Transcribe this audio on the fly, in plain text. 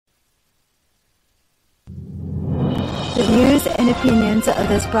opinions of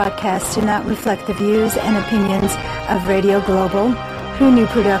this broadcast do not reflect the views and opinions of Radio Global, Who Knew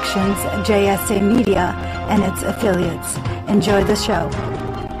Productions, JSA Media, and its affiliates. Enjoy the show.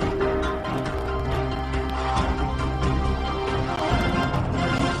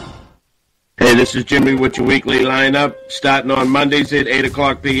 Hey, this is Jimmy with your weekly lineup. Starting on Mondays at 8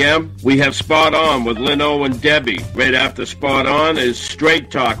 o'clock p.m., we have Spot On with Lino and Debbie. Right after Spot On is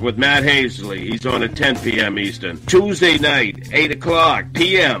Straight Talk with Matt Hazley. He's on at 10 p.m. Eastern. Tuesday night, 8 o'clock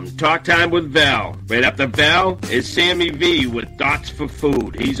p.m., Talk Time with Val. Right after Val is Sammy V with Thoughts for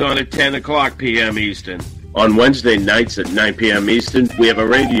Food. He's on at 10 o'clock p.m. Eastern. On Wednesday nights at 9 p.m. Eastern, we have a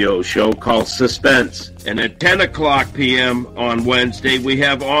radio show called Suspense. And at 10 o'clock p.m. on Wednesday, we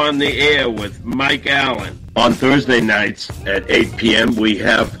have On the Air with Mike Allen. On Thursday nights at 8 p.m., we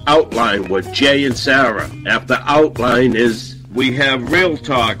have Outline with JAE and SARAH. After Outline we have Real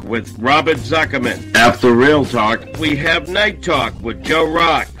Talk with Robert Zuckerman. After Real Talk, we have Night Talk with Joe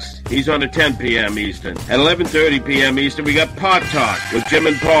Rocks. He's on at 10 p.m. Eastern. At 11:30 p.m. Eastern, we got Pot Talk with Jim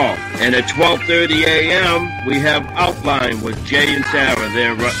and Paul. And at 12:30 a.m., we have Outline with JAE and SARAH.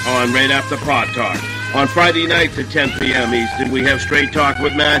 They're on right after Pot Talk. On Friday nights at 10 p.m. Eastern, we have Straight Talk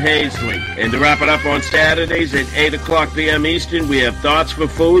with Matt Hazley. And to wrap it up on Saturdays at 8 o'clock p.m. Eastern, we have Thoughts for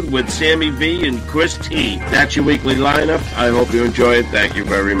Food with Sammy V and Chris T. That's your weekly lineup. I hope you enjoy it. Thank you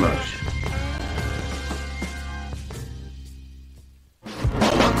very much.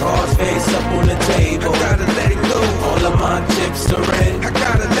 All my cards face up on the table. I gotta let it go. All of my chips are red. I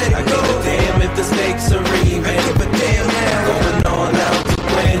gotta let it go. I give a damn if the stakes are even. I give a damn now. Going all out to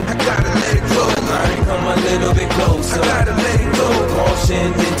win. I gotta let it go. I come a little bit closer. I gotta let it go.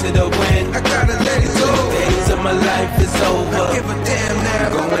 Caution into the wind. I gotta let it go. The days of my life is over. I give a damn now.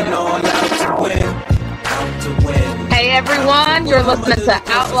 Going all out to win. Out to win. Hey everyone, you're listening to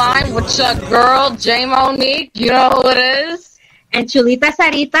Outline with your girl, J. Monique. You know who it is. And Chulita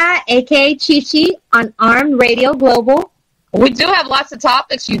Sarita, a.k.a. Chichi, on Armed Radio Global. We do have lots of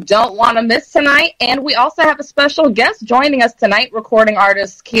topics you don't want to miss tonight, and we also have a special guest joining us tonight, recording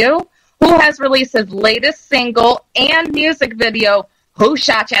artist Q, who has released his latest single and music video, Who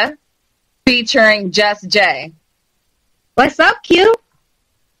Shot Ya?, featuring Just J. What's up, Q?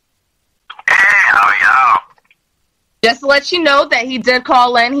 Hey, how are y'all? Just to let you know that he did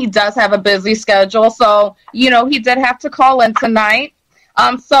call in. He does have a busy schedule, so, he did have to call in tonight.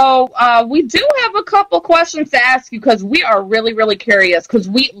 So we do have a couple questions to ask you because we are really, really curious because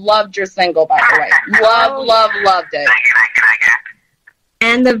we loved your single, by the way. Loved it. Thank you.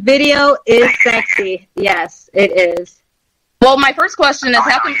 And the video is sexy. Yes, it is. Well, my first question is,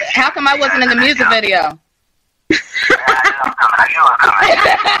 how come I wasn't in the music video? See, what happened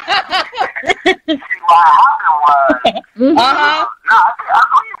was,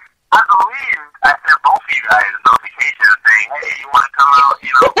 I believe I sent both of you guys a notification saying, hey, you want to come out,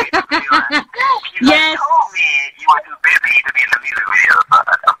 music video? Yes. Told me you were too busy to be in the music video, so I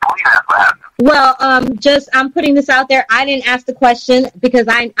believe that's what happened. Well, I'm putting this out there. I didn't ask the question because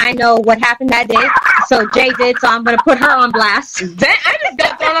I know what happened that day. So Jay did, so I'm going to put her on blast. I just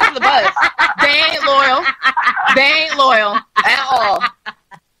got thrown under the bus. They ain't loyal. They ain't loyal at all.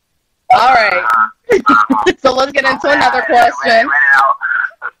 All right. So let's get into another question.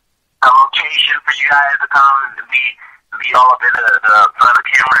 A location for you guys to come and be all up in the front of the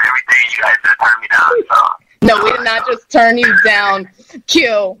camera and everything. You guys just turned me down, so. No, we did not just turn you down,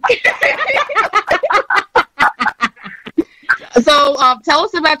 Q. So, tell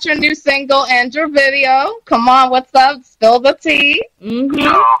us about your new single and your video. Come on, what's up? Spill the tea. Mm-hmm.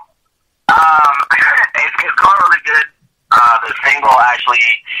 So, it's going really good. The single actually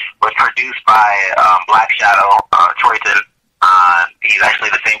was produced by Black Shadow, Troyton. He's actually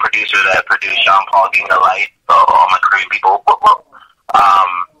the same producer that produced Sean Paul Give Me the Light. So all my Korean people.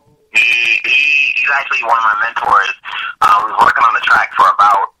 He's actually one of my mentors. We was working on the track for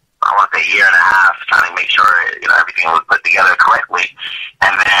about, I want to say, a year and a half, trying to make sure everything was put together correctly.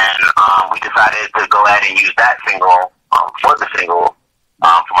 And then we decided to go ahead and use that single for the single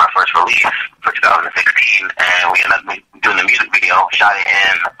for my first release for 2016. And we ended up doing the music video, shot it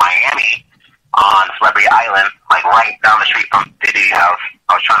in Miami on Celebrity Island, like right down the street from Diddy's house.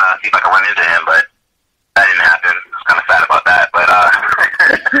 I was trying to see if I could run into him, but that didn't happen. I was kind of sad about that. But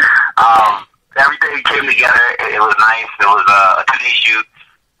everything came together. It was nice. It was a 2-day shoot.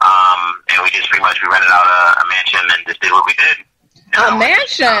 And we just pretty much rented out a mansion and just did what we did. A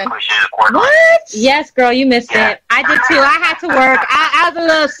mansion? What? Yes, girl, you missed it. I did too. I had to work. I was a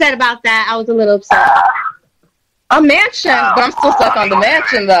little upset about that. I was a little upset. A mansion? But I'm still stuck on the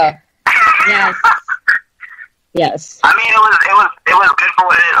mansion, though. Yes. Yes. I mean, it was good for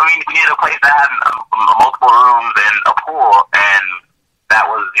what it is. I mean, we needed a place that had multiple rooms and a pool, and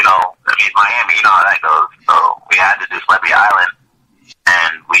you know, I mean, Miami, you know how that goes. So we had to do Celebrity Island,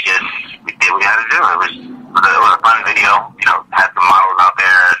 and we did what we had to do. It was a fun video, you know, had some models out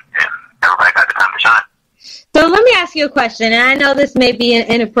there, and everybody got the time to shine. So let me ask you a question, and I know this may be an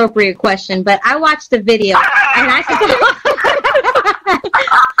inappropriate question, but I watched the video, and I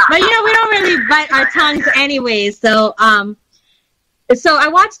but you know, we don't really bite our tongues anyways, so so I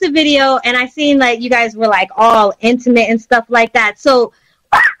watched the video, and I seen like you guys were like all intimate and stuff like that. So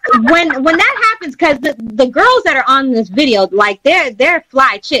when that happens, because the girls that are on this video, like they're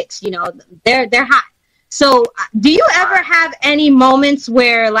fly chicks, you know, they're hot. So do you ever have any moments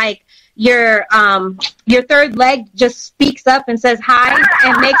where like your third leg just speaks up and says hi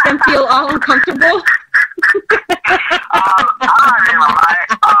and makes them feel all uncomfortable? I'm not gonna lie.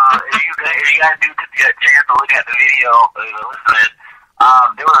 If you guys do get a chance to look at the video, listen,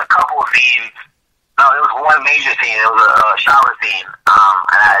 there was a couple of scenes. No, there was one major scene. It was a shower scene.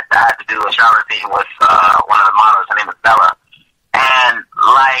 And I had to do a shower scene with one of the models. Her name is Bella. And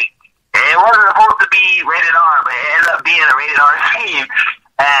like, it wasn't supposed to be rated R, but it ended up being a rated R scene.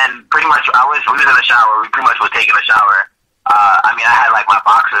 And pretty much, we was in the shower. We pretty much was taking a shower. I mean, I had like my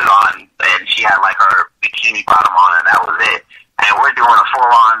boxers on, and she had like her bikini bottom on, and that was it. And we're doing a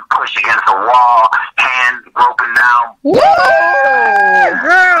full-on push against the wall, hand groping down. Woo!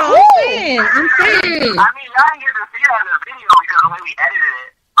 Girl, I'm saying. I mean, y'all didn't get to see that in the video because the way we edited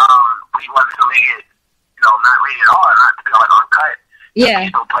it, we wanted to make it, you know, not rated R, not to be like uncut. Yeah.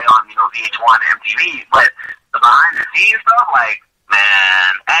 We still play on, you know, VH1, MTV, but the behind-the-scenes stuff, like,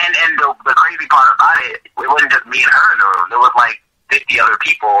 man, and the crazy part about it wasn't just me and her in the room. There was like 50 other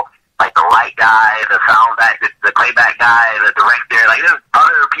people, like the light guy, the sound back, the playback guy, the director. Like there's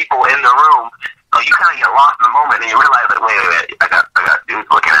other people in the room, so you kind of get lost in the moment, and you realize that wait, I got dudes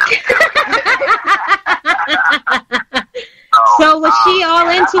looking at me. So was she all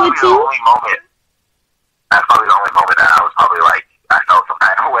into it too? That's probably the only moment that I was probably like I felt some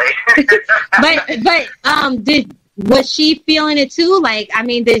kind of way. but was she feeling it too? Like, I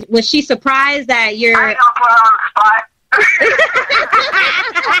mean, was she surprised that you're... I ain't gonna put her on the spot. I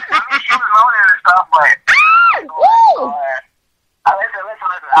mean, she was moaning and stuff, but... Listen.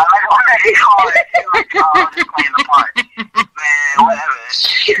 I like when they call it. I'm just playing the part. Man, whatever.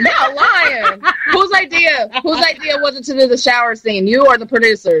 Not lying. Whose idea was it to do the shower scene? You or the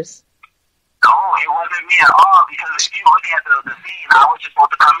producers? No, it wasn't me at all, because if you look at the scene, I was just supposed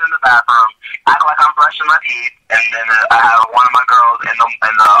to come in the bathroom, act like I'm brushing my teeth, and then I have one of my girls in the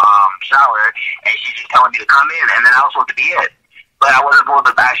shower, and she's just telling me to come in, and then I was supposed to be it. But I wasn't supposed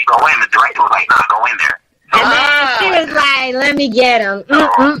to actually go in. The director was like, nah, go in there. So, and then she was like, let me get him.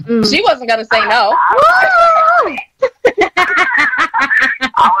 She wasn't going to say no. I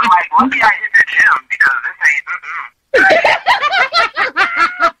was like, lucky I hit the gym, because this ain't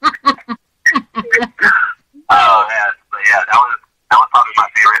Oh man, but yeah, that was probably my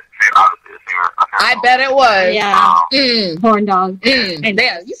favorite. Obviously, the favorite. I bet it was. Yeah, horn dog. And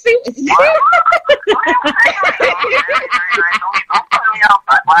yeah, you see. Don't put me out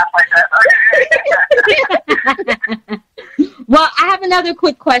like that. Well, I have another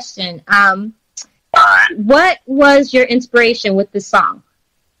quick question. Alright. What was your inspiration with this song?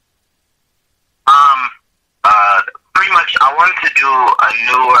 Pretty much, I wanted to do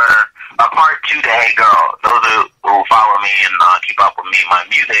a part 2 to Hey Girl. Those who follow me and keep up with me, my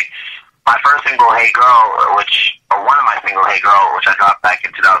music. My first single, Hey Girl, one of my single, Hey Girl, which I dropped back in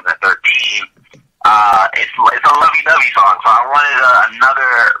 2013, it's a lovey-dovey song. So I wanted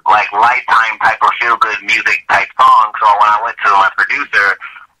another like lifetime type of feel-good music type song. So when I went to my producer,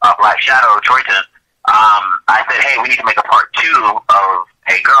 Black Shadow Troyton, I said, hey, we need to make a part 2 of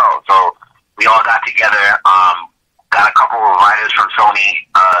Hey Girl. So we all got together, got a couple of writers from Sony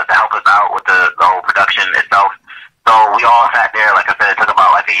to help us out with the whole production itself. So we all sat there, like I said, it took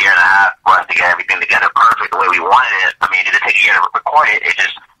about like a year and a half for us to get everything together perfect the way we wanted it. I mean, it didn't take a year to record it. It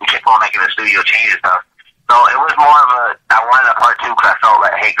just, we kept on making the studio changes and stuff. So it was more of I wanted a part 2 because I felt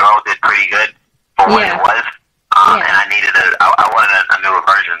like Hey Girl did pretty good for what it was. And I needed I wanted a newer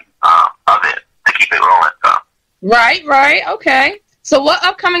version of it to keep it rolling. So. Right. Okay. So what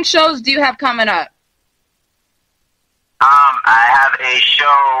upcoming shows do you have coming up? I have a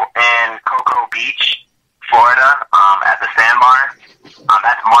show in Cocoa Beach, Florida, at the Sandbar.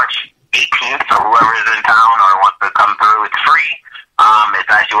 That's March 18th, so whoever is in town or wants to come through, it's free.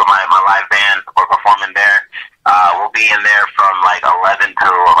 It's actually with my live band. We're performing there. We'll be in there from like 11 to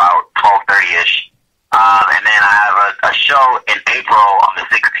about 12:30ish. And then I have a show in April on the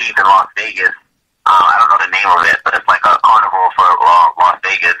 16th in Las Vegas. I don't know the name of it, but it's like a carnival for Las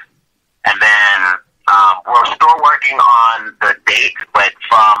Vegas. And then we're still working on the date, but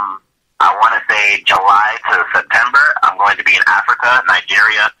from to be in Africa,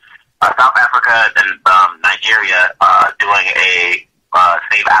 Nigeria, South Africa, then Nigeria, doing a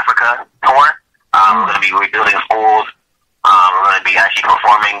Save Africa tour. We're going to be rebuilding schools. We're going to be actually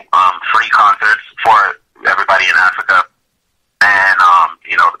performing free concerts for everybody in Africa. And,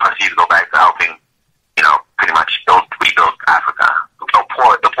 the proceeds go back to helping, pretty much rebuild Africa.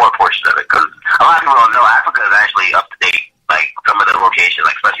 The poor portion of it. Because a lot of people don't know Africa is actually up to date. Like, some of the locations,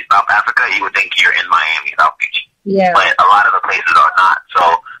 like especially South Africa, you would think you're in Miami, South Beach. Yeah. But a lot of the places are not. So,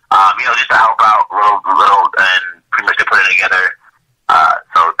 just to help out little, and pretty much to put it together.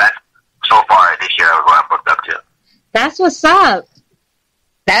 So that's, so far this year, what I'm booked up to. That's what's up.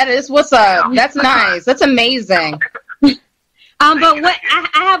 That is what's up. That's nice. That's amazing. But what I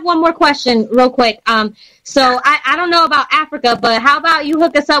have one more question real quick. So I don't know about Africa, but how about you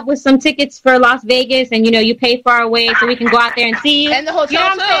hook us up with some tickets for Las Vegas and, you pay for our way so we can go out there and see you. And the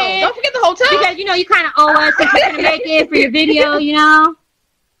hotel, you know too. Don't forget the hotel. Because, you kind of owe us if you're going to make it for your video,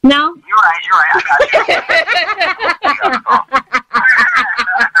 No? You're right. I got you.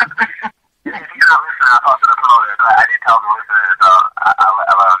 If you're not listening, I'll talk to the promoter. But I did tell the listeners, so I'll let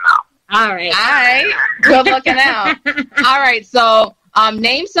them know. All right. Good looking out. All right. So,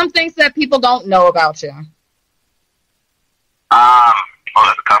 name some things that people don't know about you.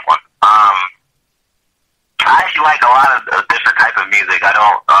 That's a tough one. I actually like a lot of different type of music. I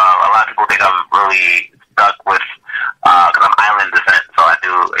don't. A lot of people think I'm really stuck with because I'm island descent. So I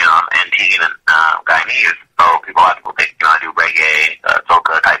do. I'm Antiguan and Guyanese. So a lot of people think I do reggae,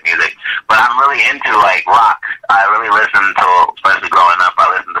 soca type music. But I'm really into like rock. I really listen to, especially growing up,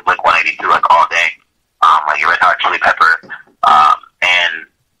 I listened to Blink-182 like all day. Like your Red Hot Chili Pepper. And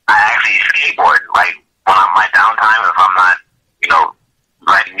I actually skateboard. Like when I'm my downtime, if I'm not,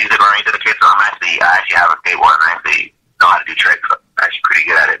 writing music or anything to the kids, so I actually have a skateboard and I actually know how to do tricks. So I'm actually pretty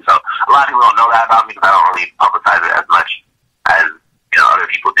good at it. So a lot of people don't know that about me because I don't really publicize it as much as other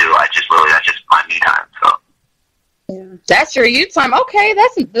people do. That's just my me time. So that's your you time. Okay,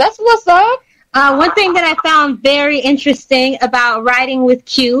 that's what's up. One thing that I found very interesting about riding with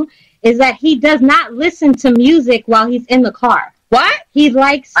Q is that he does not listen to music while he's in the car. What? He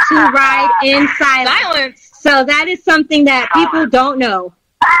likes to ride in silence. So that is something that people don't know.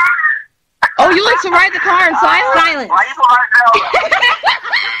 Oh, you like to ride the car in silence? Why you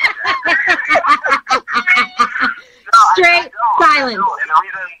Straight silence.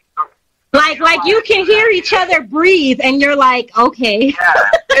 Like you can hear each other breathe, and you're like, okay.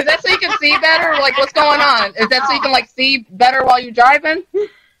 Yeah. Is that so you can see better? Like, what's going on? Is that so you can see better while you're driving?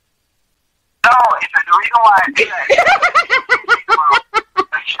 No, it's the reason why I do that.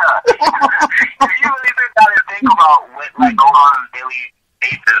 If you really think about what goes on on a daily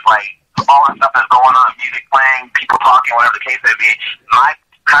basis, all the stuff that's going on, music playing, people talking, whatever the case may be. My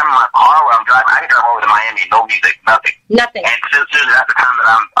time in my car where I'm driving, I can drive over to Miami, no music, nothing. Nothing. And since at the time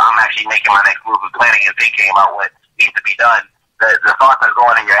that I'm actually making my next move and planning and thinking about what needs to be done, the thoughts that's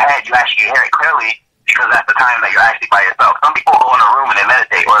going in your head, you actually hear it clearly because that's the time that you're actually by yourself. Some people go in a room and they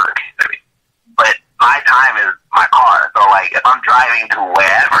meditate, but my time is my car. So if I'm driving to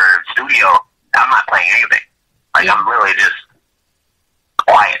wherever studio, I'm not playing anything. I'm really just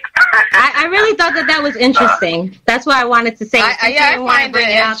quiet. I really thought that was interesting. That's why I wanted to say it. I find it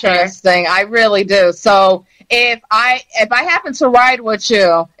interesting. I really do. So if I happen to ride with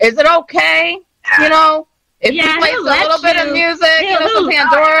you, is it okay? If you play a little bit of music, some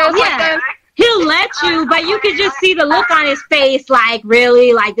Pandora's like that? He'll let you, but you could just see the look on his face,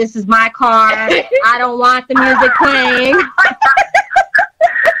 really, this is my car. I don't want the music playing.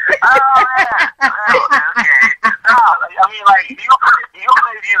 Oh, yeah. Okay. No, you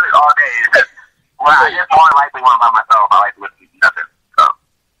play music all day. I just more likely want by myself. I like to listen to nothing. So.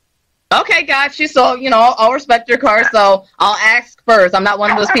 Okay, got you. So, I'll respect your car, so I'll ask first. I'm not one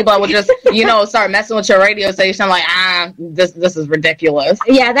of those people that will just, start messing with your radio station. I'm like, this is ridiculous.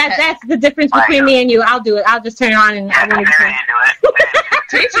 Yeah, that's the difference between me and you. I'll do it. I'll just turn it on and I won't even say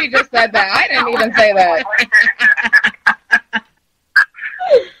it. Chi just said that. I didn't even say that.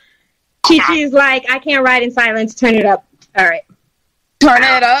 Chi-Chi's like, I can't ride in silence. Turn it up. All right. Turn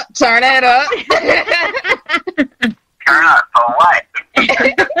it up. Turn it up. Turn up for what?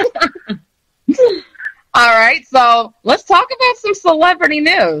 All right. So let's talk about some celebrity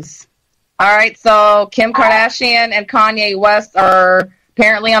news. All right. So Kim Kardashian and Kanye West are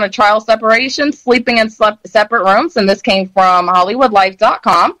apparently on a trial separation, sleeping in separate rooms. And this came from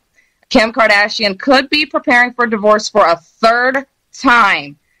HollywoodLife.com. Kim Kardashian could be preparing for divorce for a third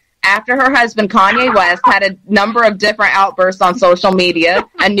time after her husband, Kanye West, had a number of different outbursts on social media.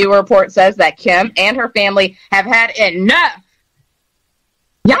 A new report says that Kim and her family have had enough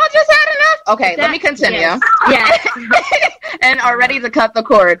Y'all just had enough? Okay, let me continue. Yes. And are ready to cut the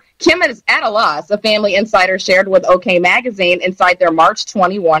cord. Kim is at a loss, a Family Insider shared with OK Magazine inside their March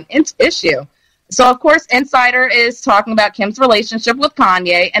 21 issue. So, of course, Insider is talking about Kim's relationship with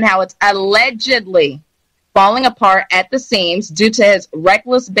Kanye and how it's allegedly falling apart at the seams due to his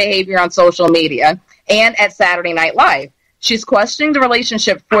reckless behavior on social media and at Saturday Night Live. She's questioning the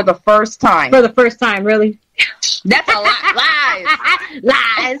relationship for the first time. For the first time, really? That's a lie. Lies.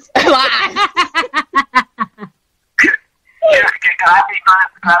 Lies. Lies. Can I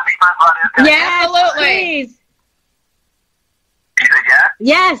speak first on this? Yes, Absolutely. please. You said yes?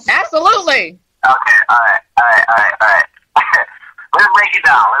 Yes. Absolutely. Okay, all right. Let's break it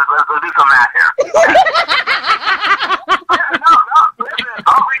down. Let's do some math here. Listen,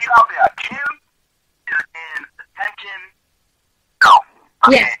 I'll break it out there. Kim is in attention. No.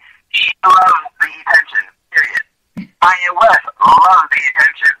 Okay. Yes. She loves the attention, period. Kanye West loves the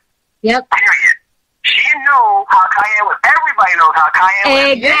attention, Yep. period. She knew how Kanye was. Everybody knows how Kanye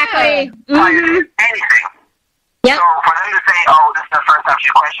was. Exactly. Kanye Mm-hmm. did anything. Yep. So for them to say, oh, this is the first time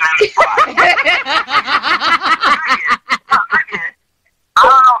she's questioning me, I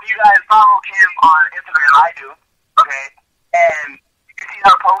don't know if you guys follow Kim on Instagram. I do. Okay. And you can see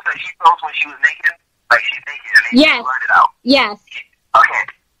her post that she posts when she was naked. Like she's naked and they Yes. blurred it out. Yes. Okay.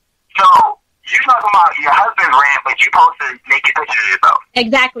 So you talking about your husband's rant, but you posted naked pictures of yourself.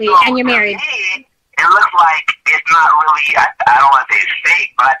 Exactly. So And you're married. To me, it looks like it's not really, I don't want to say it's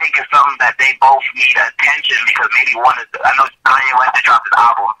fake, but I think it's something that they both need attention because maybe one is, I know Kanye West just dropped his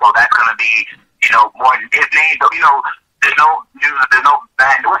album, so that's going to be, more his name, there's no news, there's no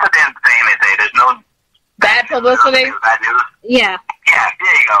bad, what's the damn saying they say? There's no Bad publicity. Bad news. Yeah. Yeah,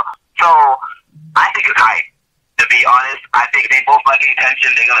 there you go. So, I think it's hype. To be honest, I think they both like the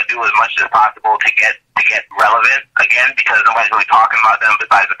attention. They're gonna do as much as possible to get relevant again because nobody's really talking about them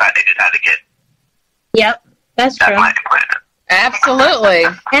besides the fact they just had a kid. Yep. That's true. That's my opinion. Absolutely.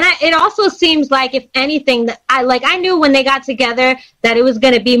 And it also seems like, if anything, that I knew when they got together that it was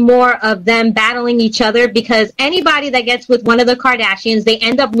going to be more of them battling each other because anybody that gets with one of the Kardashians, they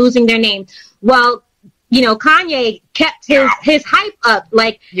end up losing their name. Well, Kanye kept his hype up.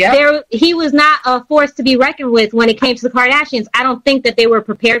 He was not a force to be reckoned with when it came to the Kardashians. I don't think that they were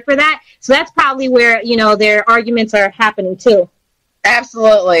prepared for that. So that's probably where, their arguments are happening too.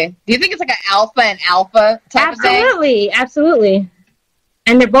 Absolutely. Do you think it's like an alpha and alpha type of thing? Absolutely.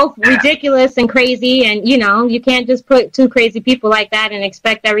 And they're both ridiculous and crazy, and you can't just put two crazy people like that and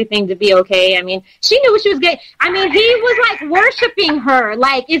expect everything to be okay. I mean, she knew what she was getting. I mean, he was like worshiping her.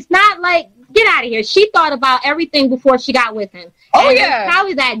 Like, it's not like, get out of here. She thought about everything before she got with him. Oh, and yeah. It's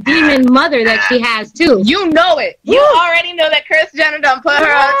probably that demon mother that she has too. You know it. You already know that Kris Jenner done put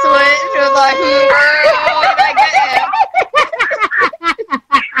her up to it. She was like, girl, you better get him.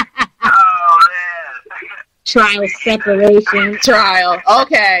 Trial separation. Trial.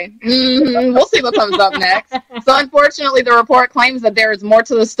 Okay. Mm-hmm. We'll see what comes up next. So, unfortunately, the report claims that there is more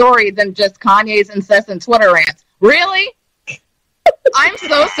to the story than just Kanye's incessant Twitter rants. Really? I'm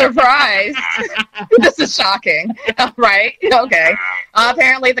so surprised. This is shocking. Right? Okay.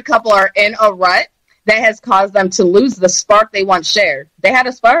 Apparently, the couple are in a rut that has caused them to lose the spark they once shared. They had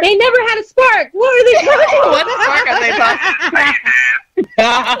a spark? They never had a spark. What are they talking? What spark are they talking?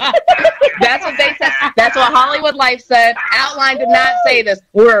 That's what they said. That's what Hollywood Life said. Outline did not say this.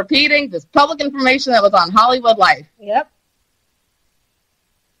 We're repeating this public information that was on Hollywood Life. Yep.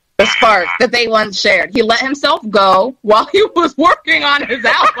 The spark that they once shared. He let himself go while he was working on his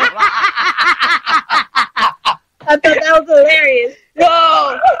album. I thought that was hilarious.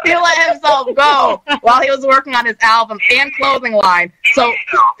 No, he let himself go while he was working on his album and clothing line. So,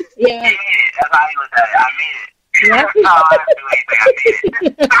 yeah. That's how he looked at it. I made it. Yep. No, I didn't do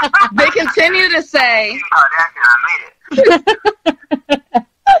anything. I made it. they continue to say, I made it.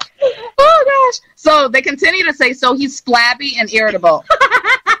 oh gosh. So they continue to say, so he's flabby and irritable.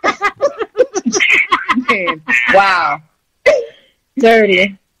 Wow.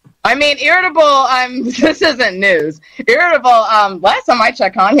 Dirty. I mean, irritable, this isn't news. Irritable, last time I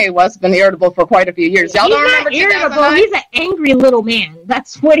checked, Kanye West's been irritable for quite a few years. Y'all don't remember irritable. He's an angry little man.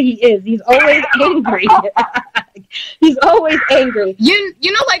 That's what he is. He's always angry. He's always angry. You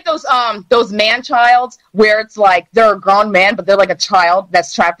know, like those man-childs where it's like they're a grown man, but they're like a child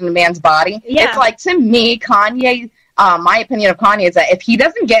that's trapped in a man's body? Yeah. It's like, to me, Kanye, my opinion of Kanye is that if he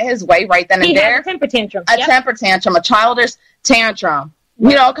doesn't get his way right then and there, has a temper tantrum. temper tantrum, a childish tantrum.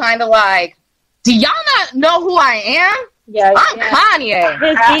 You know, kind of like, do y'all not know who I am? Yeah, I'm Kanye.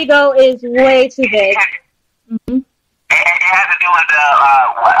 His ego is way too big. Mm-hmm. It has to do with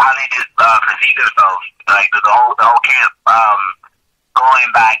how they just perceive themselves, like the whole camp.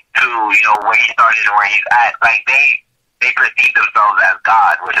 going back to, you know, where he started and where he's at, like, they perceive themselves as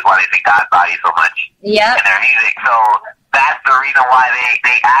God, which is why they say God's body so much in their music. So that's the reason why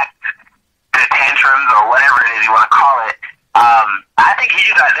they act the tantrums or whatever it is you want to call it. I think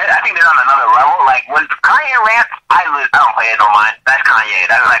I think they're on another level. Like, when Kanye rants, I don't play it, no mind. That's Kanye.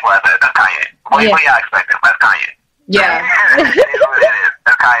 That's like what I said. That's Kanye. What do y'all expect? That's Kanye. Yeah. It is what it is.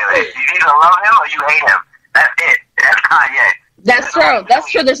 That's Kanye. You either love him or you hate him. That's it. That's Kanye. That's true. That's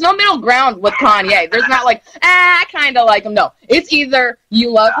true. There's no middle ground with Kanye. There's not like, I kind of like him. No. It's either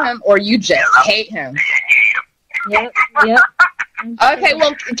you love him or you just hate him. Yep. Okay,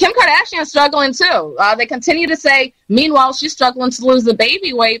 well, Kim Kardashian's struggling too. They continue to say, meanwhile, she's struggling to lose the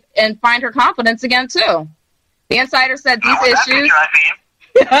baby weight and find her confidence again too. The Insider said these issues.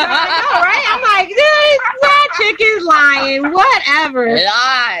 I know, right? I'm like, that chick is lying. Whatever.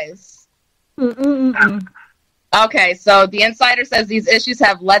 Lies. Okay, so the Insider says these issues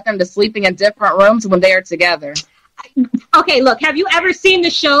have led them to sleeping in different rooms when they are together. Okay, look, have you ever seen the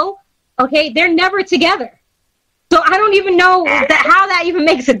show? Okay, they're never together. So I don't even know how that even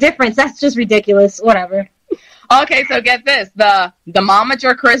makes a difference. That's just ridiculous. Whatever. Okay, so get this. The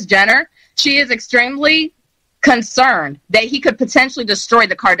momager, Kris Jenner, she is extremely concerned that he could potentially destroy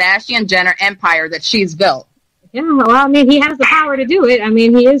the Kardashian-Jenner empire that she's built. Yeah, well, I mean, he has the power to do it. I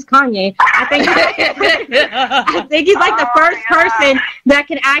mean, he is Kanye. I think he's like the first person that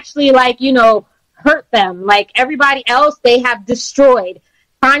can actually, like, you know, hurt them. Like, everybody else, they have destroyed.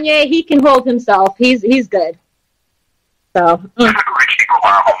 Kanye, he can hold himself. He's good. So, rich people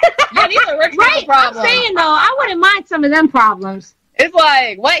problem. Yeah, these are rich people problems. I'm saying, though, I wouldn't mind some of them problems. It's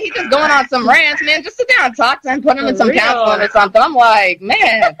like, what? He's just going on some rants, man. Just sit down and talk to him, put him in some counseling or something. I'm like,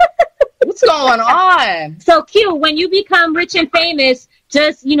 man, what's going on? So, Q, when you become rich and famous,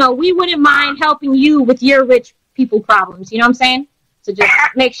 just, you know, we wouldn't mind helping you with your rich people problems. You know what I'm saying? So just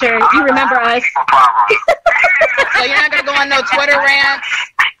make sure you remember us. So you're not going to go on no Twitter rants?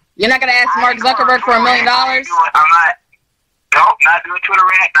 You're not going to ask Mark Zuckerberg for $1 million? I'm not. Nope, not doing Twitter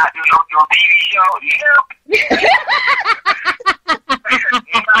rant, not doing no TV show. Yep.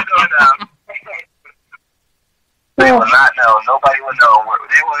 Not doing that. They will not know. Nobody will know.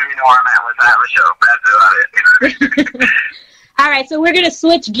 They won't even know where I'm at once I have a show. That's about it. All right, so we're going to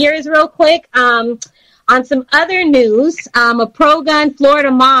switch gears real quick. On some other news, a pro-gun Florida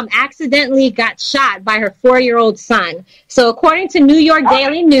mom accidentally got shot by her 4-year-old son. So according to New York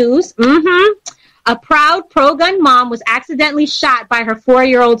Daily News, a proud pro-gun mom was accidentally shot by her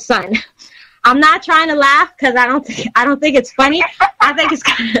 4-year-old son. I'm not trying to laugh because I don't think it's funny. I think it's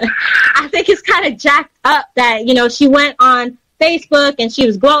kind of jacked up that, you know, she went on Facebook and she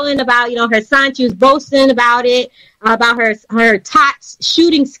was gloating about, you know, her son. She was boasting about it, about her top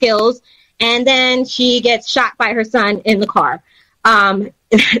shooting skills, and then she gets shot by her son in the car. The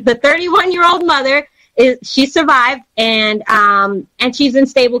 31-year-old mother she survived and she's in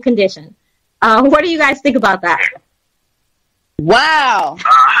stable condition. What do you guys think about that? Wow.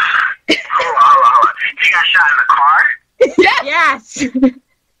 Hold on. She got shot in the car? Yes.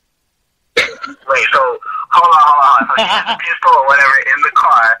 Wait, so, hold on. So she had a pistol or whatever in the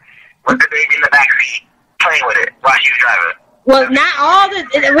car with the baby in the backseat playing with it while she was driving. Well,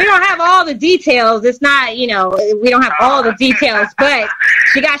 we don't have all the details. It's not, you know, we don't have all the details, but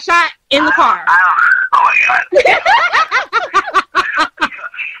she got shot in the car. Oh my God. This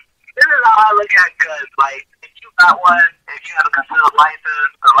is how I look at guns. Like, if you got one, if you have a concealed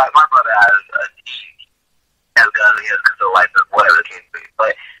license, or like my brother has guns, he has a concealed license, whatever the case may be.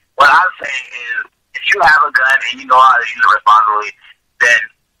 But what I'm saying is, if you have a gun and you know how to use it responsibly, then,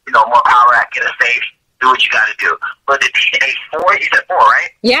 you know, more power at get a safe, do what you got to do. But to teach a you said 4, right?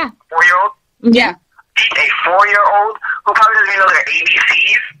 Yeah. 4-year-old? Yeah. Teach a 4-year-old who probably doesn't even know their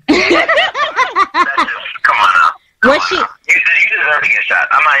ABCs? That's just, come on now. You deserve to get shot.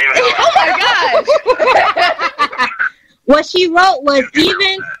 I'm not even. Oh my God. What she wrote was,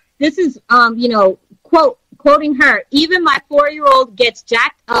 this is, you know, quoting her, even my 4-year-old gets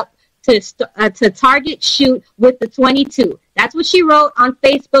jacked up to target shoot with the 22. That's what she wrote on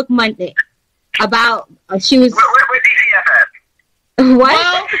Facebook Monday. About, she was. Where DCF at? What?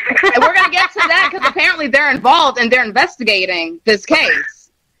 Well, we're going to get to that because apparently they're involved and they're investigating this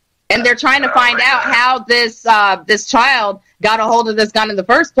case. And they're trying to find out how this child got a hold of this gun in the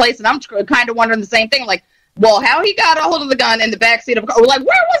first place. And I'm kind of wondering the same thing. Like, well, how he got a hold of the gun in the backseat of a car. We're like,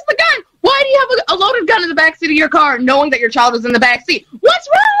 where was the gun? Why do you have a loaded gun in the backseat of your car knowing that your child was in the backseat? What's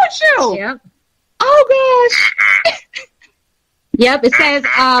wrong with you? Yep. Oh, gosh. Yep, it says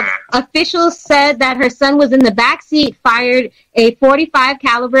officials said that her son was in the backseat, fired a .45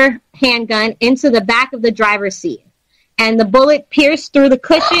 caliber handgun into the back of the driver's seat. and the bullet pierced through the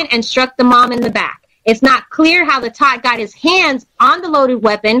cushion and struck the mom in the back. It's not clear how the tot got his hands on the loaded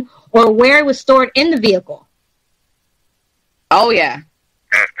weapon or where it was stored in the vehicle. Oh, yeah.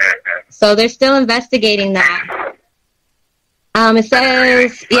 So they're still investigating that.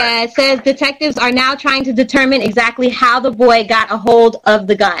 It says detectives are now trying to determine exactly how the boy got a hold of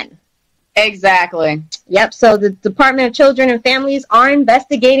the gun. Exactly. Yep, so the Department of Children and Families are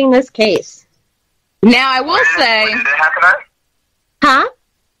investigating this case. Now, I will say... Where did it happen at? Huh?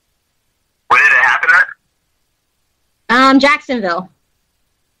 Where did it happen at? Jacksonville.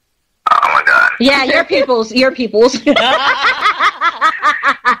 Oh, my God. Yeah, your peoples. Oh,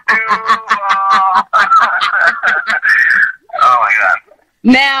 my God.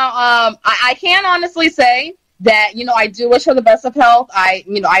 Now, I can honestly say that, I do wish her the best of health. I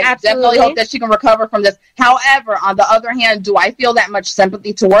definitely hope that she can recover from this. However, on the other hand, do I feel that much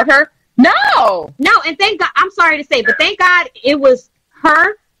sympathy toward her? No, and thank God, I'm sorry to say, but thank God it was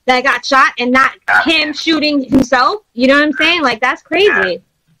her that got shot and not him shooting himself. You know what I'm saying? Like, that's crazy.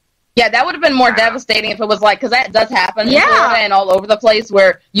 Yeah, that would have been more devastating if it was like, because that does happen in Florida and all over the place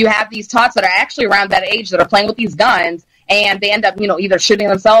where you have these tots that are actually around that age that are playing with these guns and they end up, either shooting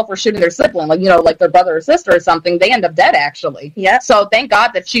themselves or shooting their sibling, like their brother or sister or something. They end up dead, actually. Yeah. So thank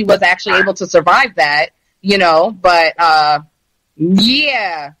God that she was actually able to survive that, but,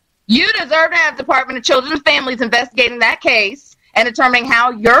 yeah. You deserve to have Department of Children and Families investigating that case and determining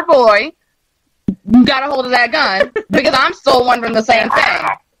how your boy got a hold of that gun, because I'm still wondering the same thing.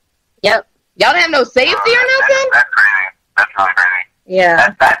 Yep. Y'all didn't have no safety or nothing? That's crazy. That's really crazy.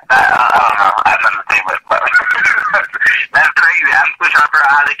 Yeah. I don't know. I have nothing to say, but that's crazy. I'm still trying to figure out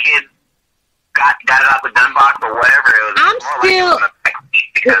how the kid got it out the gun box or whatever. It was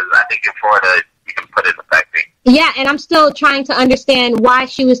because I think in Florida you can put it in the backseat. Yeah, and I'm still trying to understand why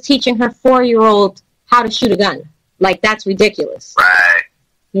she was teaching her 4-year-old how to shoot a gun. Like, that's ridiculous. Right.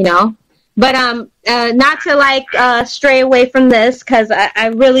 But not to stray away from this, because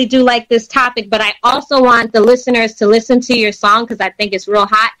I really do like this topic, but I also want the listeners to listen to your song because I think it's real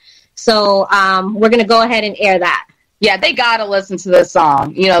hot. So we're going to go ahead and air that. Yeah, they got to listen to this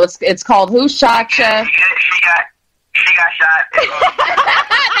song. It's called Who Shot Ya? She got shot.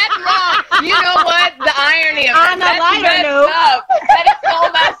 That's wrong. You know what? The irony of On a lighter note. That is so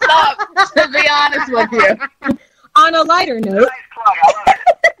messed up, to be honest with you. On a lighter note.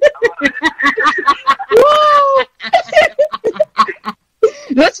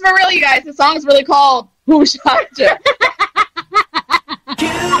 That's for real, you guys. The song is really called Who Shot Ya?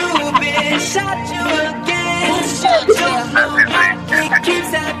 Cupid shot you again. It keeps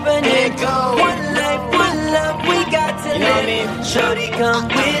happening. One life, one love, we got to live. Shorty, come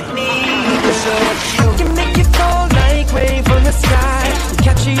with me. I can make you fall like rain from the sky.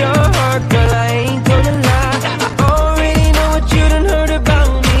 Capture your heart, girl, I ain't gonna lie. I already know what you done heard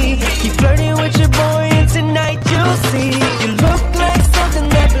about me. Keep flirting with your boy and tonight you'll see. You look like something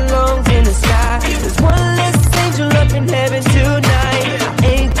that belongs in the sky. There's one less angel up in heaven tonight. I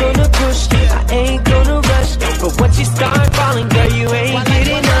ain't gonna push, I ain't gonna rush, but once you start falling, girl, you ain't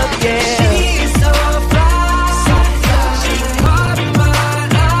getting up, yeah. She's so fly, so fly. She caught my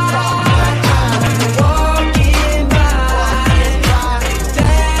eye, walking by.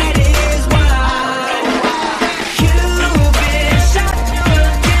 That is why Cupid shot you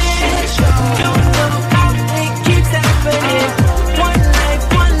again. Don't know how it keeps happening. One life,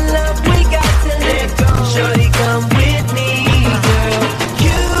 one love, we got to live. Shorty, come with me, girl.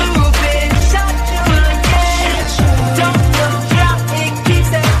 Cupid shot you again. Don't know how it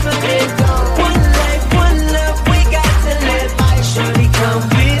keeps happening. One life, one love, we got to live. Shorty, come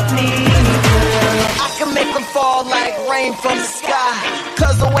with me, girl. I can make them fall like rain from the sky.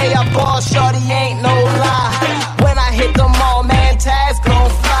 Cause the way I ball, shorty, ain't no lie. When I hit them all, man, tags gon'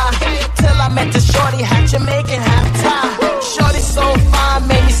 fly. Till I met the shorty, had Jamaican half time. Shorty so fine,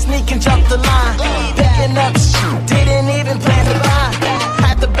 made me sneak and jump the line. Picking up shit, didn't even plan to rhyme.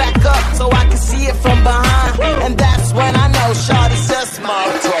 Had to back up so I could see it from behind. And that's when I know shorty's just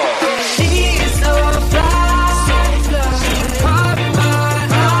small talk. She is so fly, so fly. She caught my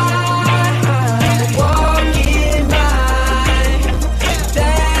eye, walking by.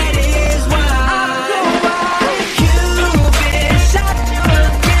 That is why Cupid shot you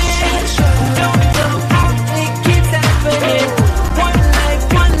again. Don't know how it keeps happening. One life,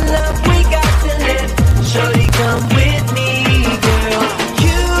 one love, we got to live. Shorty, come with me, girl.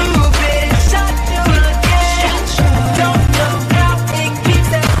 Cupid shot you again. Don't know how it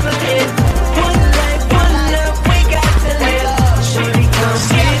keeps happening. One life, one love, we got to live. Shorty, come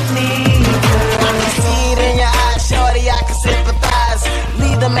with me, girl. I can see it in your eyes, shorty, I can sympathize.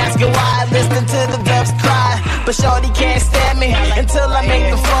 Leave them asking why, listen to the doves cry. But But shorty can't stand me until I make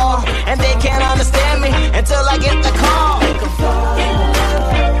them fall. And they can't understand me until I get the call. Make them fall in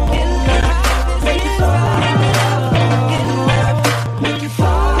love, make you fall in love, make you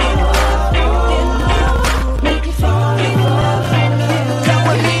fall in love, make you fall in love. Come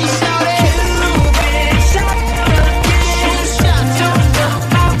with me, shorty. Cupid shot again, shot don't know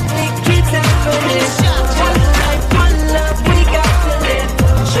how it keeps happening. One life, one love, we got to live.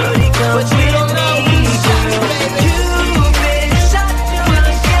 Shorty, come with me.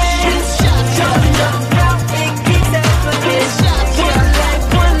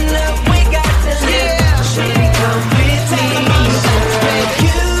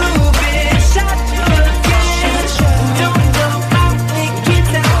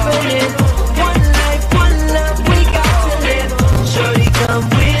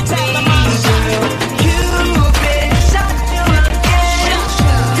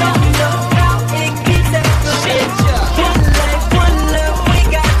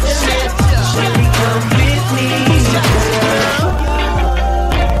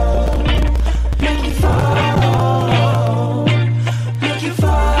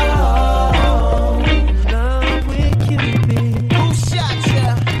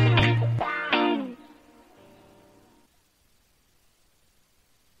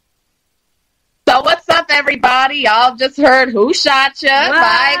 Everybody, y'all just heard Who Shot Ya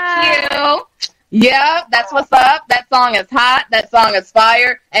by Q. Yeah, that's what's up. That song is hot. That song is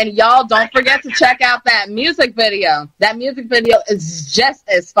fire. And y'all don't forget to check out that music video. That music video is just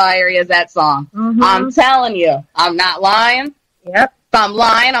as fiery as that song. Mm-hmm. I'm telling you. I'm not lying. Yep. If I'm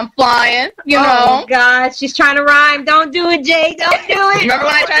lying, I'm flying, you know. Oh, God. She's trying to rhyme. Don't do it, Jay. Don't do it. Remember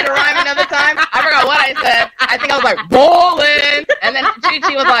when I tried to rhyme another time? I forgot what I said. I think I was like, bowling. And then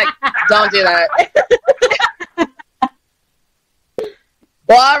Chi was like, don't do that.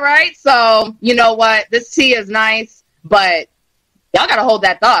 Well, all right. So, you know what? This tea is nice, but y'all got to hold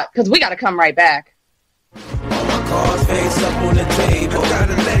that thought because we got to come right back. All my cards face up on the table. I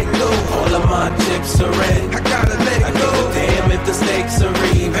gotta let it go. All of my chips are red. I gotta let it go. Damn if the stakes are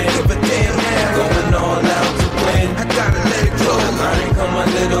even. I give a damn now. Going all out to win. I gotta let it go. I come a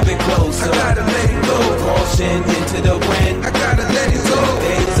little bit closer. I gotta let it go. Caution into the wind. I gotta let it go.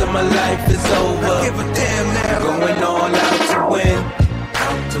 Days of my life is over. I give a damn now. Going all out to win.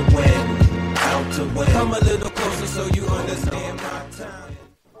 Out to win. Out to win. Come a little closer so you understand my time.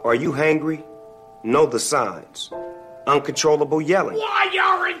 Are you hangry? Know the signs. Uncontrollable yelling. Why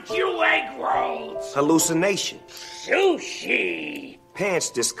aren't you egg rolls? Hallucination. Sushi.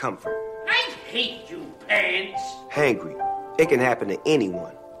 Pants discomfort. I hate you, pants. Hangry. It can happen to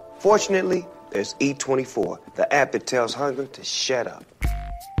anyone. Fortunately, there's E24, the app that tells hunger to shut up.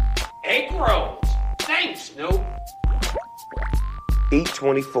 Egg rolls. Thanks, Snoop.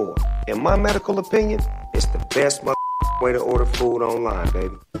 E24. In my medical opinion, it's the best way to order food online,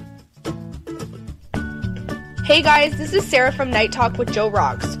 baby. Hey guys, this is Sarah from Night Talk with Joe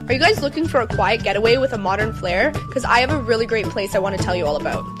Rocks. Are you guys looking for a quiet getaway with a modern flair? Because I have a really great place I want to tell you all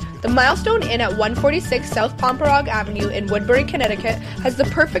about. The Milestone Inn at 146 South Pomperaug Avenue in Woodbury, Connecticut has the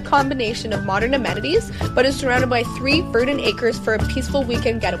perfect combination of modern amenities, but is surrounded by 3 verdant acres for a peaceful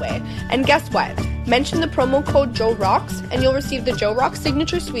weekend getaway. And guess what? Mention the promo code Joe Rocks and you'll receive the Joe Rocks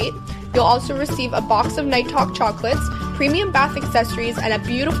Signature Suite. You'll also receive a box of Night Talk chocolates, premium bath accessories, and a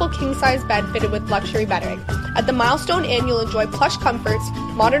beautiful king-size bed fitted with luxury bedding. At the Milestone Inn, you'll enjoy plush comforts,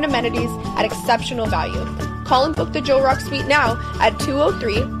 modern amenities at exceptional value. Call and book the Joe Rock Suite now at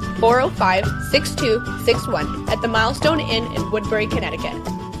 203-405-6261 at the Milestone Inn in Woodbury, Connecticut.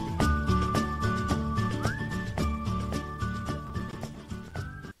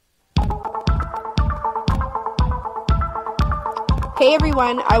 Hey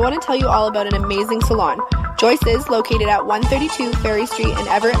everyone, I want to tell you all about an amazing salon. Joyce's, located at 132 Ferry Street in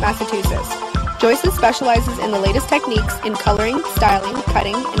Everett, Massachusetts. Joyce's specializes in the latest techniques in coloring, styling,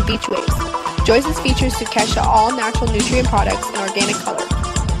 cutting, and beach waves. Joyce's features Sukesha all-natural nutrient products and organic color.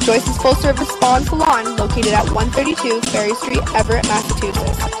 Joyce's full-service spa and salon, located at 132 Ferry Street, Everett,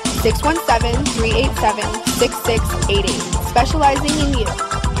 Massachusetts. 617-387-6688. Specializing in you.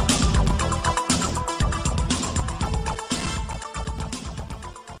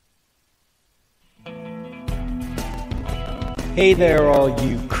 Hey there, all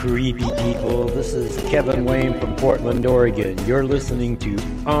you creepy people. This is Kevin Wayne from Portland, Oregon. You're listening to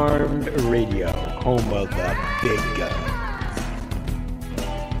Armed Radio, home of the big guns.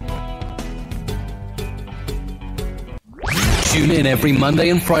 Tune in every Monday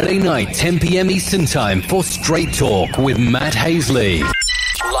and Friday night, 10 p.m. Eastern Time for Straight Talk with Matt Hazley.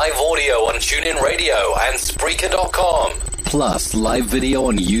 Live audio on TuneIn Radio and Spreaker.com. Plus live video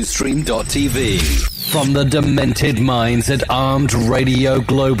on Ustream.tv. from the demented minds at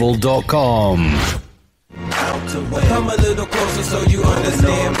armedradioglobal.com. Come a little closer so you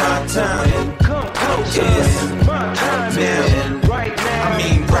understand my time. Come closer. Yeah. My time now. Right now. I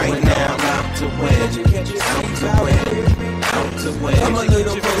mean right now. Out to win. Out to win. Come a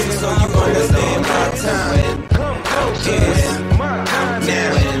little closer so you understand my time. Come closer. Yeah. My time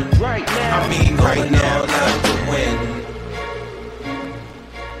now. Right now. I mean right now. Out to win.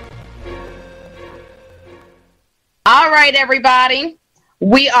 All right, everybody.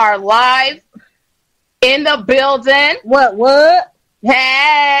 We are live in the building. What?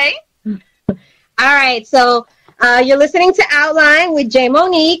 Hey. All right, so you're listening to Outline with J.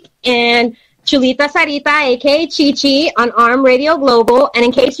 Monique and Chulita Sarita, a.k.a. Chi-Chi, on ARM Radio Global. And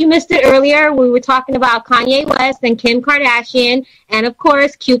in case you missed it earlier, we were talking about Kanye West and Kim Kardashian, and, of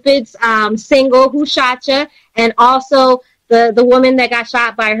course, Cupid's single, Who Shot Ya, and also the woman that got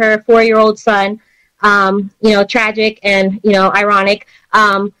shot by her 4-year-old son. Tragic and, ironic.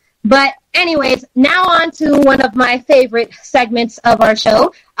 But anyways, now on to one of my favorite segments of our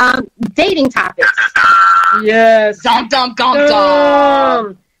show, dating topics. Yes. Dum, dum, dum,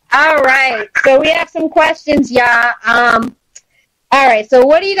 dum. All right. So we have some questions, y'all. All right. So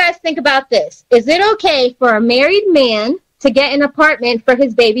what do you guys think about this? Is it okay for a married man to get an apartment for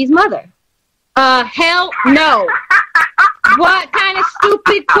his baby's mother? Hell no. What kind of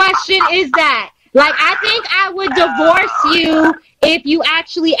stupid question is that? Like, I think I would divorce you if you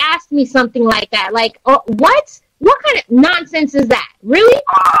actually asked me something like that. Like, what? What kind of nonsense is that? Really? Is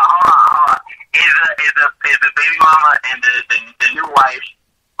the baby mama and the new wife?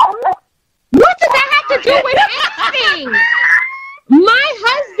 What does that have to do with anything? My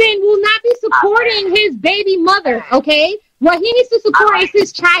husband will not be supporting his baby mother, okay? What he needs to support is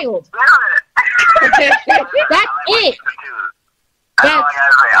his child. That's it. I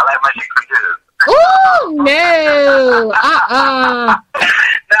like my chicken too. Oh no! No,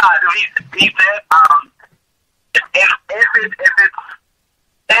 he said, if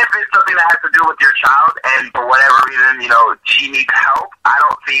it's something that has to do with your child, and for whatever reason, she needs help, I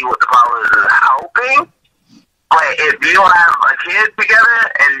don't see what the problem is helping. But if you don't have a kid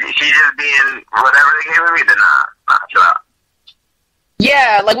together and she's just being whatever they gave me, then nah, chill out.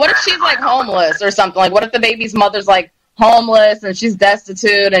 Yeah, like what if she's like homeless or something? Like what if the baby's mother's like homeless and she's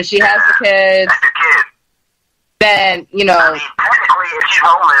destitute and she has the kids? Then, I mean, technically, if she's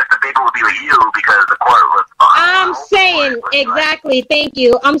homeless, the baby would be with you because the court was... I'm saying, exactly, thank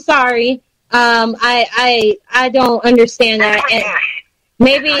you. I'm sorry. I don't understand that. And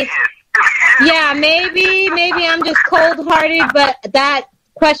maybe I'm just cold-hearted, but that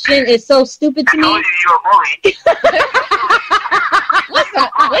question is so stupid to me. You're a bully. Listen to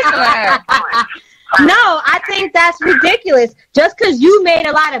her. No, I think that's ridiculous. Just because you made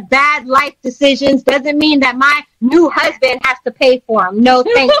a lot of bad life decisions doesn't mean that my new husband has to pay for them. No,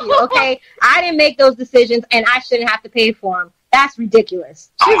 thank you, okay? I didn't make those decisions, and I shouldn't have to pay for them. That's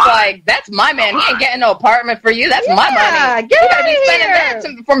ridiculous. She's like, that's my man. He ain't getting no apartment for you. That's my money. You gotta be spending that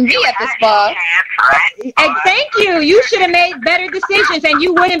for me at this bar. And thank you. You should have made better decisions, and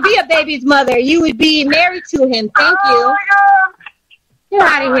you wouldn't be a baby's mother. You would be married to him. Thank you. Get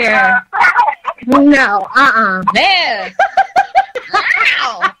out of here. No, Man.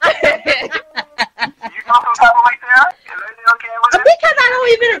 Wow.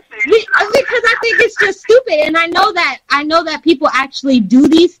 Because I think it's just stupid, and I know that people actually do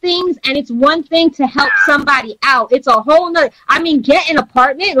these things, and it's one thing to help somebody out. It's a whole nother. I mean, get an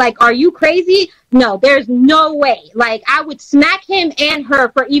apartment? Like, are you crazy? No, there's no way. Like, I would smack him and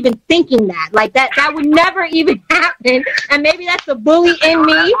her for even thinking that. Like, that would never even happen, and maybe that's the bully in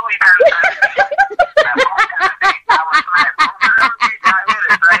me.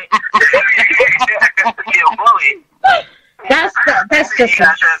 That's just be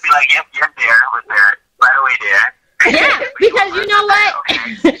like, yep, you're there, we're there, right away there. Yeah, because you know what?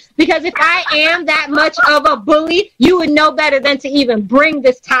 Because if I am that much of a bully, you would know better than to even bring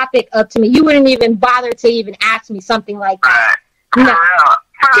this topic up to me. You wouldn't even bother to even ask me something like that. No.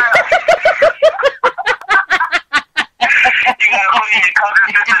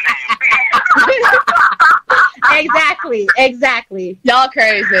 Exactly. Y'all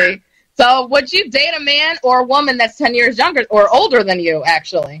crazy. So would you date a man or a woman that's 10 years younger or older than you,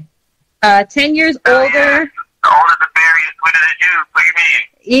 actually? 10 years older. The older the berry is sweeter than you. What do you mean?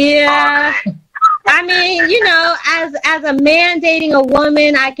 Yeah. I mean, as a man dating a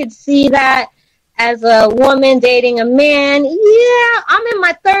woman, I could see that. As a woman dating a man, yeah, I'm in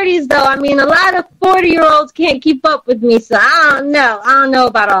my 30s, though. I mean, a lot of 40-year-olds can't keep up with me, so I don't know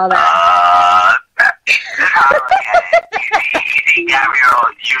about all that. Union.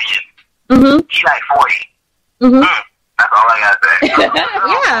 Mm-hmm. She's like 40. Mm-hmm. That's all I gotta say.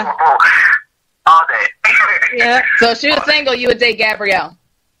 Yeah. All day. Yeah. So if she was single, you would date Gabrielle.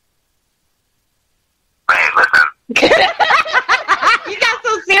 Hey, listen. You got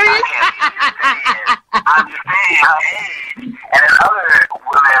so serious? I'm just saying her age. And there's other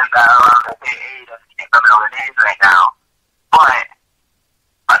women that are around the same age that can't come in with names right now. But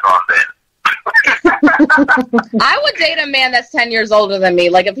that's all I'm saying. I would date a man that's 10 years older than me.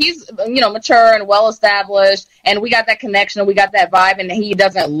 Like, if he's, mature and well-established, and we got that connection, we got that vibe, and he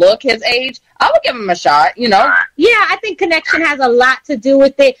doesn't look his age, I would give him a shot, Yeah, I think connection has a lot to do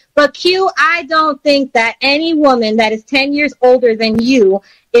with it. But, Q, I don't think that any woman that is 10 years older than you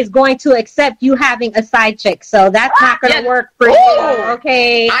is going to accept you having a side chick. So that's not going to work for you,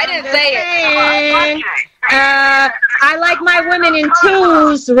 okay? I didn't say it. I like my women in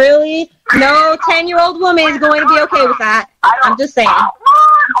twos, really. No 10-year-old woman is going to be okay with that. I'm just saying.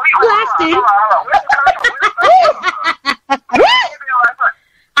 Blasted.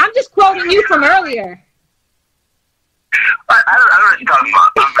 I'm just quoting you from earlier. I don't know what you're talking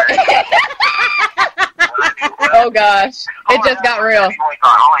about. Oh, gosh. It just got real. I'm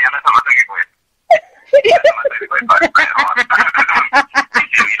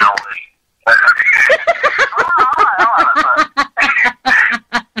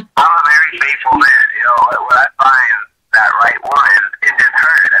a very faithful man. When I find that right woman, it's just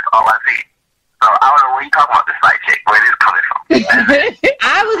her. That's all I see. So I don't know what you talking about, this side chick, where this coming from.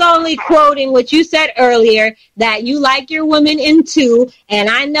 I was only quoting what you said earlier, that you like your women in two, and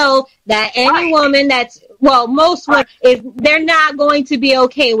I know that any woman that's, most women, they're not going to be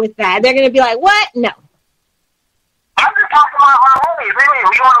okay with that. They're going to be like, what? No. I'm just talking about my homies. We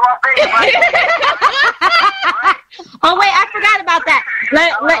going to Las Vegas, right? Oh, wait, I forgot about that.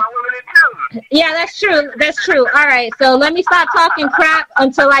 Yeah, that's true. That's true. All right, so let me stop talking crap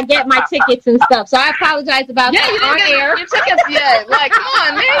until I get my tickets and stuff. So I apologize about that. Yeah, you didn't get your tickets yet. Like, come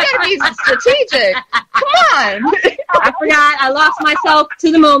on, man, you got to be strategic. Come on. I forgot. I lost myself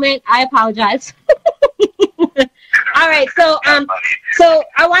to the moment. I apologize. All right, so I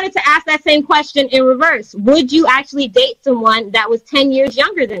wanted to ask that same question in reverse. Would you actually date someone that was 10 years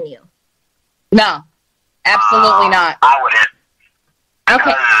younger than you? No, absolutely not. I wouldn't.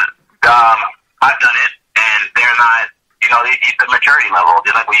 Okay. I've done it, and they're not, the maturity level,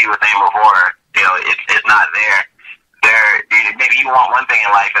 just like what you were saying before, it's not there. Maybe you want one thing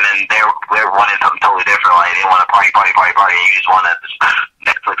in life, and then they're wanting something totally different. Like, they want to party, and you just want to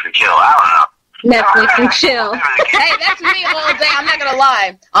Netflix and chill. I don't know. Netflix and chill. Hey, that's me all day. I'm not going to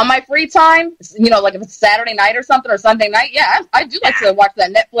lie. On my free time, like if it's Saturday night or something, or Sunday night, yeah, I do like to watch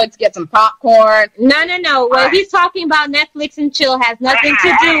that Netflix, get some popcorn. No. What he's talking about, Netflix and chill, has nothing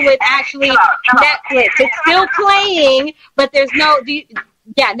to do with actually Netflix. It's still playing, but there's no...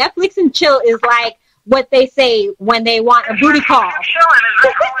 Yeah, Netflix and chill is like what they say when they want a booty call.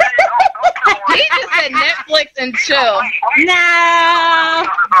 He just said Netflix and chill. No.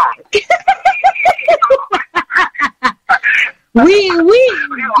 we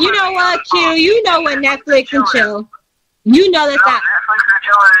you know what, Q? You know what Netflix and chill. You know that that. Netflix and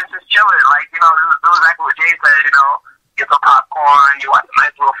chilling is just chilling. Like, do exactly what Jay said, get some popcorn, you watch a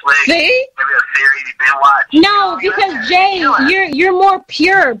nice little flick. See? Maybe a series you been watch. No, because Jay, you're more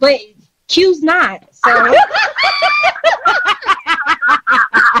pure, but Q's not. So.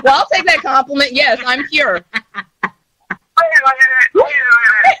 Well, I'll take that compliment. Yes, I'm pure.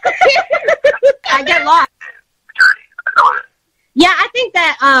 I get lost. Yeah, I think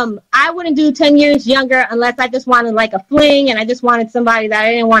that I wouldn't do 10 years younger unless I just wanted like a fling and I just wanted somebody that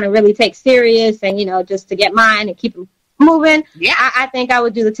I didn't want to really take serious and, just to get mine and keep it moving. Yeah. I think I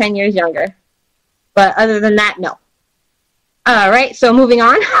would do the 10 years younger. But other than that, no. All right, so moving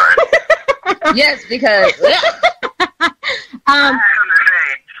on. Yes, because...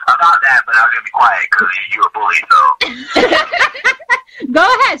 about that, but I was going to be quiet because you a bully, so... Go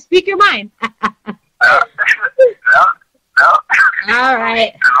ahead, speak your mind. No. All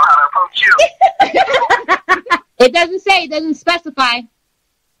right. I don't know how to approach you. It doesn't say, it doesn't specify.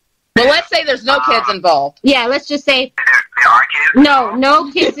 Well, let's say there's no kids involved. Yeah, let's just say... There are kids involved?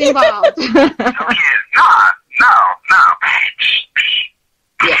 No kids involved. No kids. No.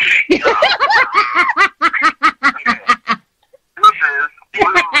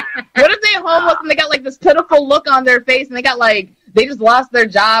 What if they're homeless and they got like this pitiful look on their face and they got like they just lost their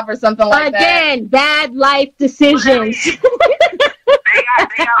job or something like that? Again, bad life decisions. They got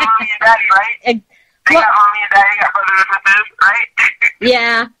mommy and daddy, right? They got mommy and daddy, got brothers and sisters, right?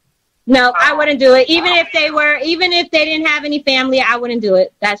 Yeah. No, I wouldn't do it. Even if they didn't have any family, I wouldn't do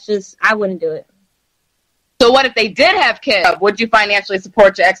it. I wouldn't do it. So what if they did have kids? Would you financially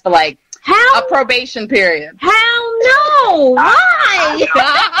support your ex for like a probation period. Hell no! Why?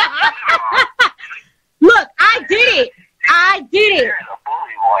 Look, I did it.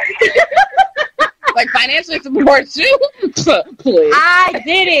 Like financially support you? Please. I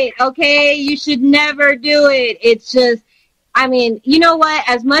did it, okay? You should never do it. It's just, I mean, you know what?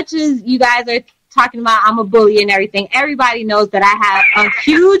 As much as you guys are talking about I'm a bully and everything, everybody knows that I have a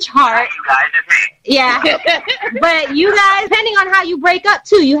huge heart. Yeah. But you guys, depending on how you break up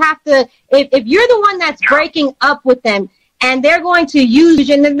too, you have to, if you're the one that's breaking up with them and they're going to use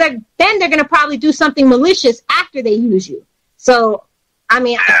you, and then they're going to probably do something malicious after they use you. So, I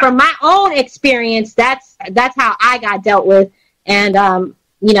mean, from my own experience, that's how I got dealt with. And,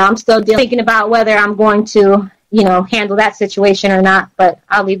 you know, I'm still thinking about whether I'm going to, you know, handle that situation or not. But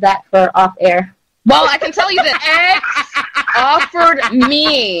I'll leave that for off air. Well, I can tell you that X offered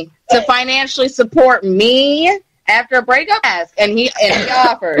me to financially support me after a breakup, and he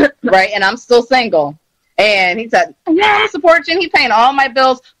offered, right? And I'm still single. And he said, yeah, I'm support you. And he's paying all my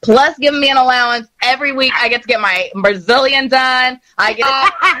bills, plus giving me an allowance. Every week I get to get my Brazilian done. I get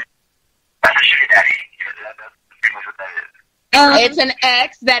it's an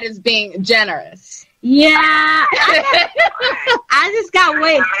ex that is being generous. Yeah. I just got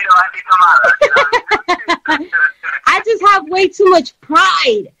way... I just have way too much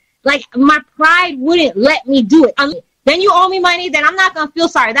pride. Like, my pride wouldn't let me do it. Then you owe me money, then I'm not going to feel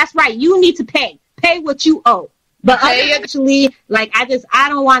sorry. That's right. You need to pay. Pay what you owe. But actually, like, I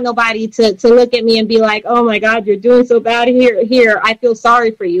don't want nobody to look at me and be like, oh my God, you're doing so bad here. I feel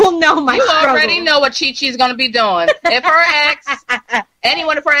sorry for you. You'll know my struggle. Already know what Chi-Chi's going to be doing. If her ex, any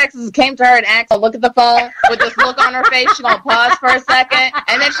one of her exes came to her and asked her to look at the phone with this look on her face, she's going to pause for a second,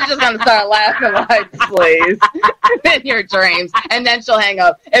 and then she's just going to start laughing like, please, in your dreams. And then she'll hang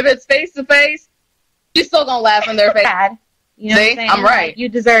up. If it's face-to-face, she's still going to laugh in their face. You know See, I'm right. Like, you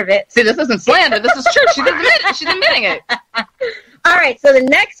deserve it. See, this isn't slander. This is true. She's admitting it. All right. So the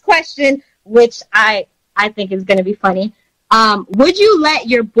next question, which I think is going to be funny. Would you let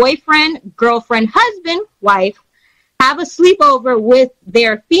your boyfriend, girlfriend, husband, wife have a sleepover with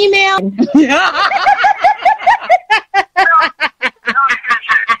their female?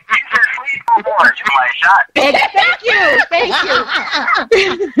 Thank you.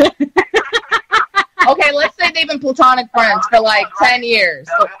 Okay, let's say they've been platonic friends for like 10 years.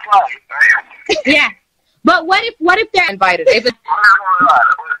 Yeah. But what if they're invited?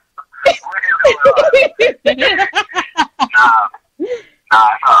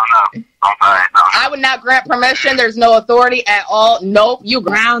 I would not grant permission. There's no authority at all. Nope, you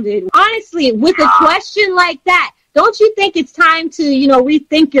grounded. Honestly, with a question like that, don't you think it's time to, you know,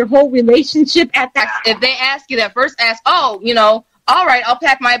 rethink your whole relationship at that? If they ask you that, first ask, oh, you know, all right, I'll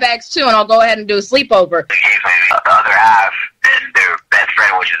pack my bags too, and I'll go ahead and do a sleepover. The other half and their best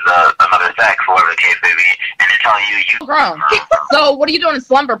friend, which is another sex, whatever the case may be, and they're telling you grown. So what are you doing a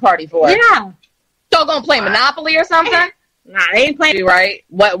slumber party for? Yeah. So going to play Monopoly or something? Nah, they ain't playing. Right?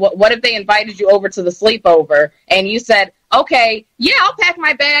 What if they invited you over to the sleepover and you said, okay, yeah, I'll pack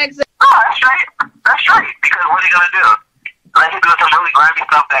my bags. Oh, that's right. That's right. Because what are you gonna do? Unless you do some really grimy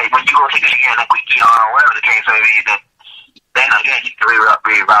stuff that when you go take a shit and a quickie or whatever the case may be, then again, you can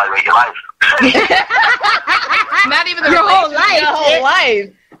reevaluate your life. Not even your whole life. Your whole life.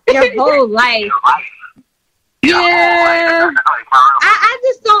 Your whole life. Yeah. I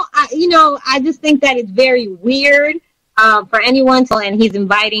just don't, I just think that it's very weird for anyone to, and he's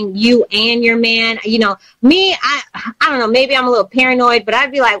inviting you and your man. You know, me, I don't know, maybe I'm a little paranoid, but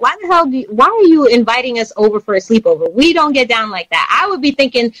I'd be like, why are you inviting us over for a sleepover? We don't get down like that. I would be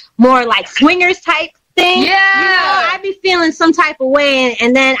thinking more like swingers type thing. Yeah. You know, I'd be feeling some type of way,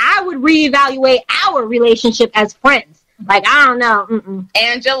 and then I would reevaluate our relationship as friends. Like, I don't know. Mm-mm.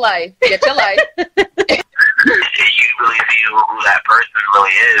 And your life. Get your life. You really see who that person really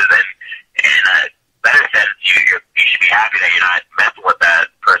is, and in a better sense, you should be happy that you're not messing with that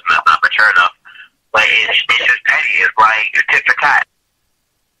person that's not mature enough. But it's just petty. It's like your tit for tat.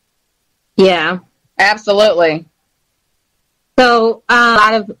 Yeah. Absolutely. So a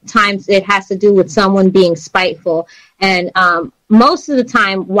lot of times it has to do with someone being spiteful. And most of the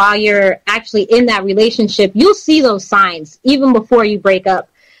time while you're actually in that relationship, you'll see those signs even before you break up.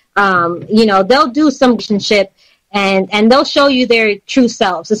 You know, they'll do some relationship and they'll show you their true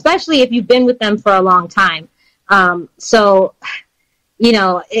selves, especially if you've been with them for a long time. So, you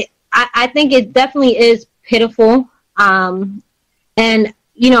know, I think it definitely is pitiful. And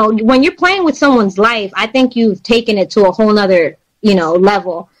you know, when you're playing with someone's life, I think you've taken it to a whole nother, you know,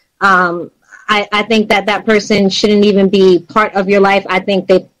 level. I think that person shouldn't even be part of your life. I think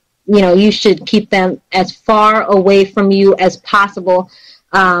that, you know, you should keep them as far away from you as possible.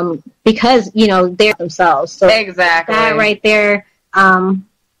 because, they're themselves. So exactly. That right there,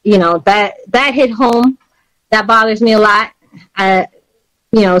 that hit home. That bothers me a lot.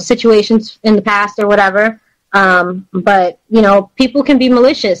 Situations in the past or whatever. But people can be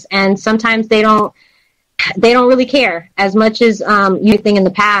malicious, and sometimes they don't really care as much as you think in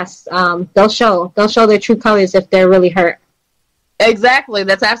the past. They'll show their true colors if they're really hurt. Exactly.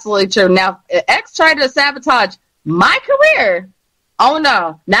 That's absolutely true. Now, X tried to sabotage my career. Oh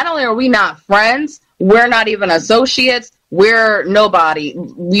no. Not only are we not friends, we're not even associates. We're nobody.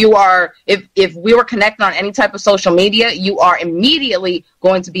 You are, if we were connected on any type of social media, you are immediately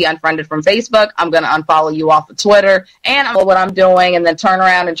going to be unfriended from Facebook. I'm going to unfollow you off of Twitter, and I know what I'm doing, and then turn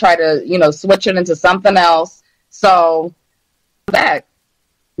around and try to, switch it into something else. So, back,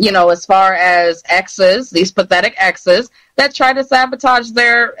 as far as exes, these pathetic exes that try to sabotage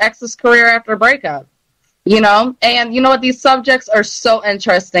their ex's career after a breakup, and you know what? These subjects are so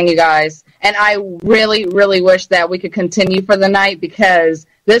interesting, you guys. And I really, really wish that we could continue for the night, because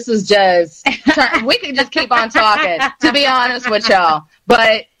this is just, we could just keep on talking, to be honest with y'all.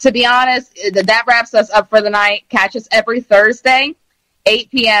 But to be honest, that wraps us up for the night. Catch us every Thursday,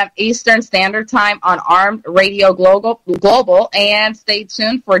 8 p.m. Eastern Standard Time on Armed Radio Global, and stay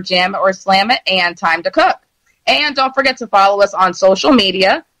tuned for Jam It or Slam It and Time to Cook. And don't forget to follow us on social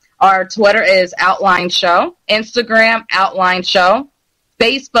media. Our Twitter is Outline Show, Instagram Outline Show,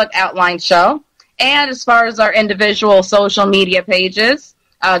 Facebook Outline Show, and as far as our individual social media pages,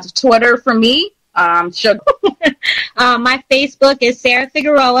 Twitter for me, my Facebook is Sarah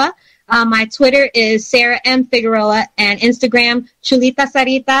Figueroa, my Twitter is Sarah M. Figueroa, and Instagram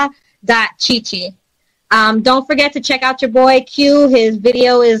chulitasarita.chichi. Don't forget to check out your boy Q. His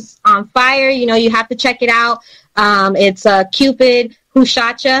video is on fire. You have to check it out. It's Cupid Who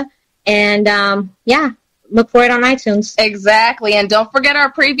Shot Ya, and look for it on iTunes. Exactly. And don't forget our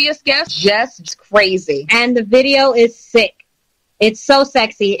previous guest, just crazy. And the video is sick. It's so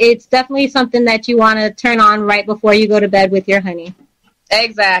sexy. It's definitely something that you want to turn on right before you go to bed with your honey.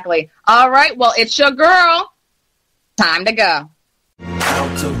 Exactly. All right. Well, it's your girl. Time to go.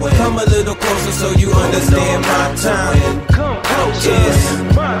 Come a little closer so you understand my time. Come closer.